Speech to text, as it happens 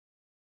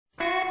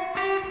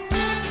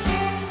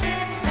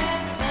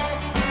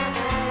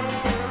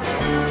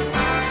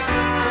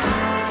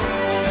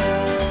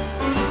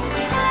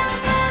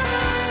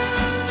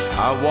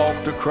I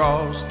walked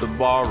across the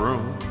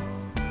barroom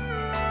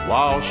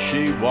while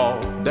she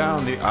walked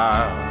down the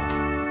aisle.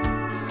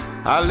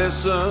 I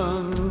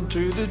listened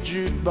to the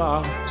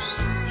jukebox.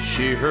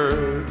 She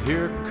heard,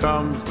 "Here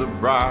comes the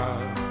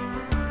bride."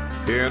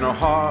 In her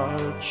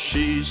heart,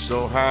 she's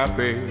so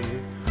happy.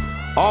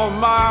 On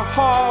my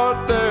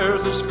heart,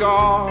 there's a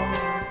scar.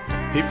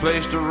 He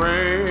placed a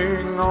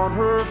ring on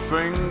her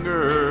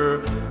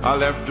finger. I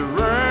left a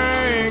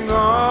ring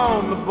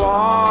on the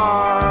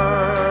bar.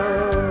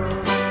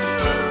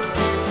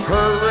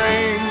 Her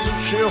rings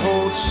she'll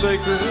hold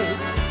sacred,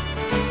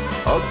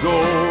 a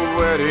gold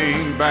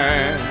wedding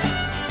band.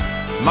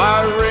 My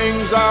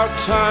rings are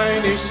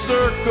tiny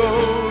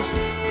circles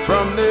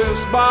from this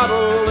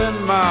bottle in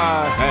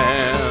my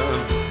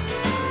hand.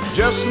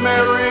 Just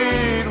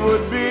married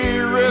would be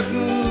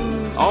written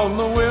on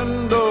the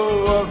window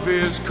of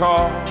his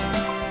car.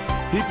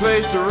 He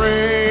placed a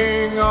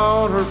ring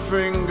on her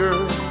finger.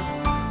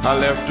 I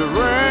left a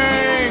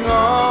ring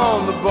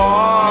on the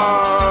bar.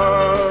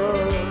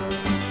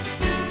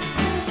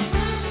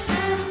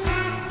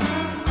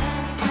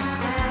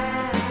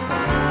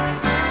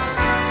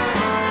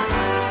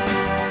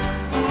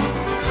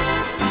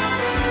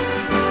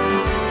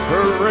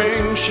 Her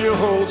ring she'll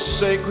hold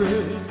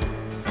sacred,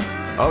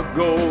 a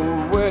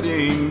gold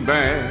wedding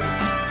band.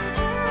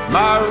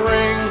 My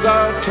rings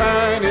are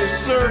tiny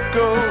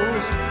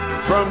circles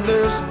from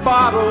this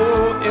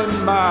bottle in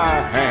my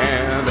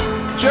hand.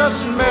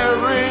 Just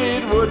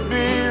married would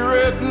be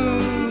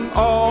written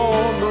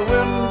on the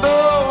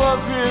window of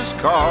his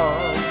car.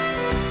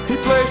 He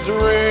placed a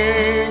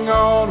ring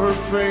on her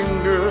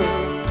finger.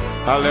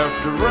 I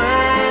left a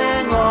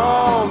ring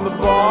on the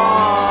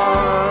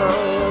bar.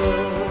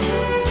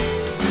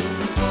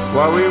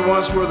 Why, we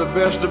once were the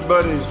best of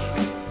buddies,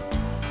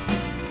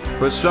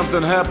 but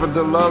something happened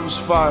to love's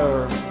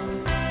fire,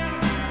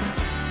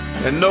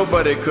 and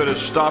nobody could have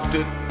stopped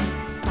it.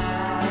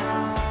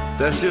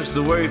 That's just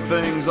the way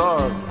things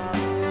are.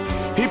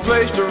 He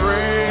placed a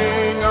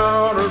ring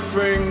on her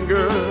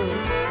finger.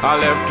 I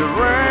left a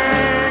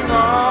ring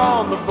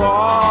on the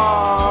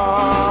bar.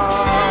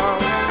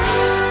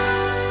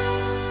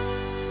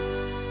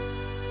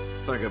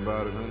 Think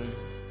about it, honey.